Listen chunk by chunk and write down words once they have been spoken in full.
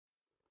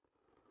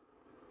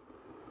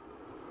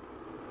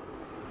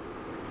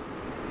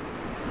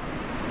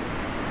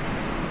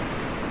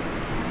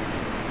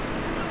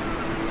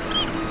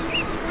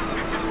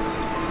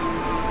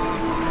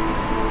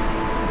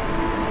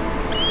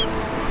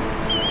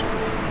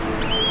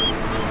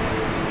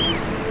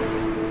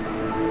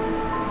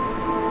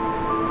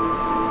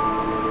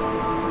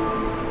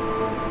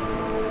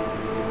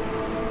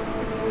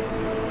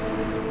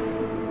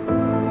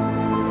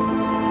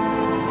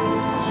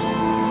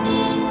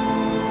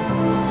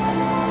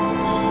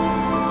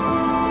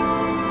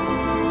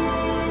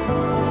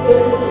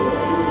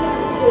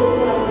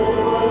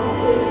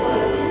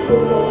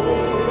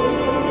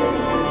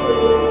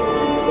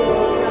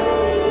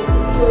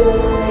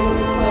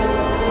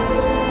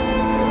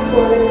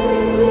Attention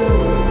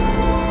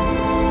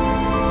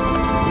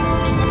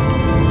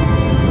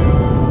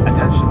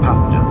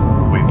passengers,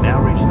 we've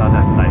now reached our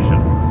destination.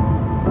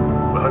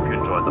 We hope you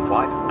enjoyed the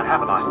flight and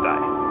have a nice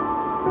day.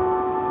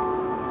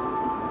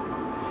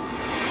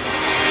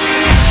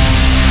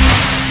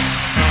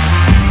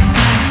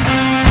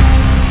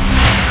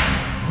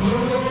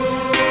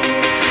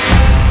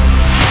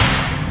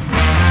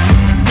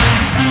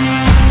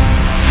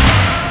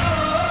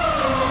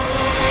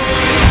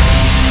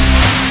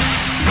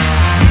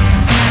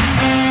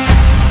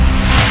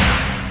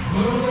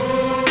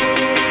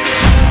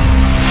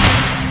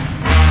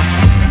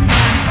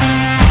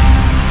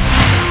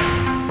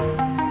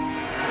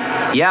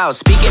 Yo,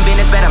 speaking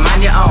business, better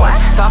mind your own.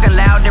 Talking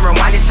loud, then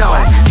rewind your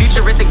tone.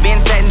 Futuristic,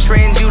 been setting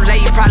trends. You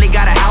late, you probably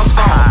got a house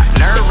phone.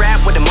 Nerd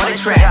rap with the money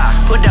track.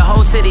 Put the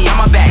whole city on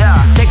my back.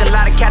 Take a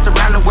lot of cats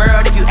around the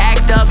world. If you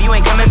act up, you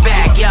ain't coming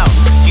back. Yo,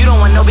 you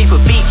don't want no beef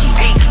with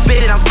Fiki.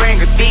 Spit it, I'm spraying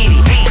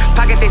graffiti.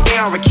 Pockets say stay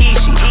on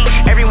Rikishi.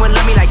 Everyone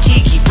love me like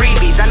Kiki.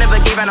 Freebies, I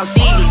never gave out no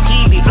CDs.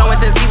 He be flowing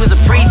since he was a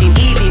preteen.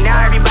 Easy, now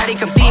everybody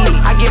come see me.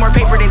 I get more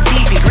paper than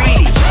TV.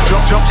 Greedy.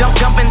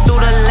 Jumping through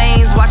the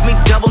lanes, watch me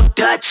double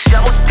dutch.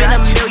 Spin a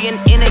million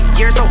in a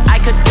year so I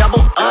could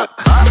double up.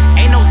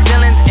 Ain't no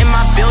ceilings in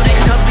my building,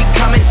 cause we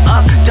coming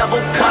up.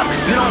 Double cup,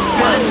 you don't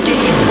feel us, get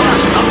you up.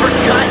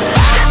 Uppercut.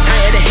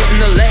 Tired of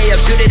hitting the layup,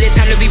 shoot it, it's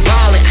time to be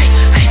ballin'.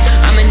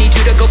 I'ma need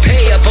you to go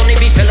pay up, only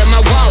be filling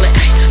my wallet.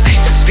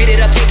 Speed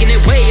it up, taking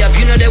it way up,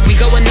 you know that we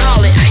going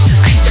all in.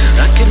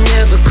 I could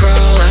never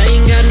crawl, I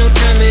ain't got no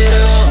time at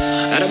all.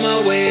 Out of my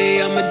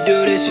way, I'ma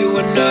do this, you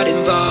are not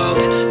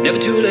involved. Never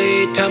too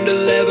late, time to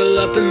level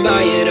up and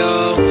buy it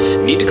all.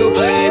 Need to go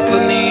play,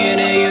 put me in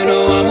it, you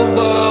know I'm a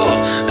ball.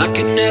 I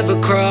could never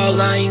crawl,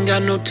 I ain't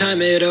got no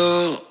time at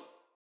all.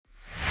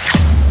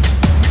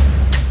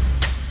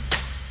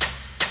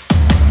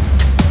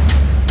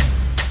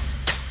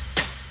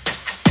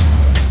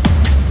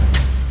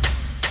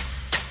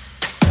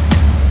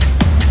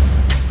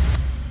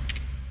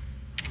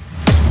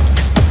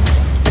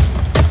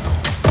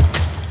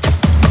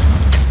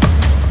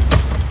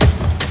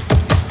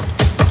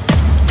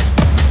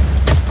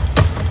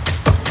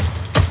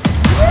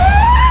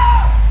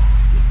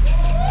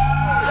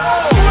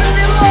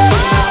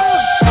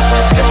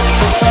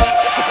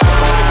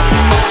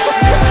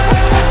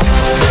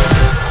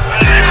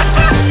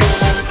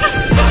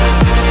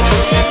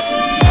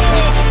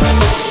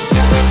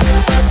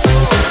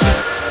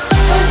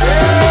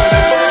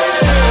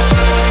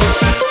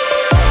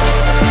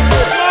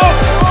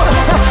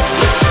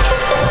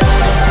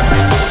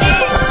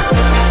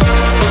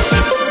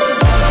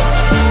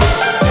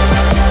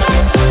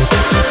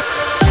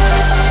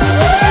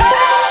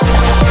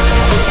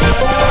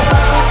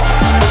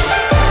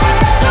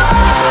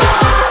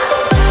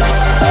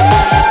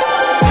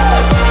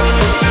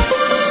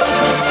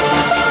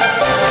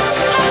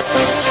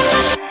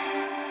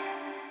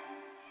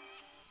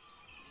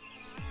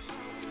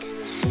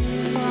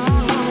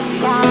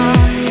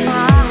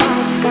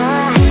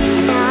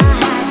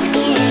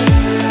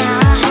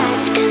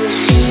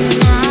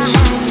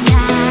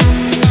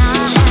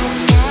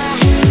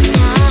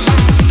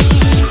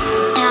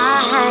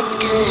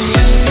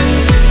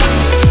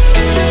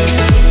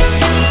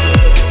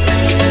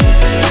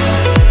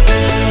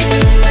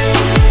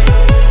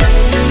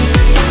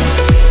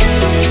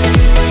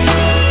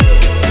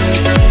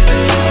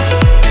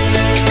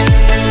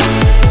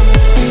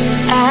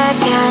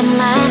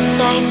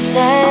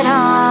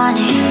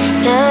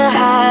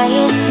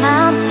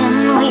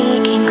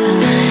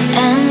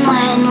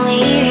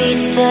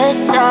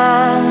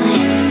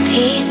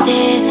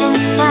 Pieces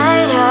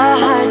inside our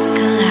hearts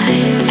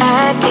collide.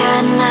 I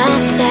got my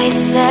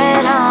sights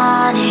set on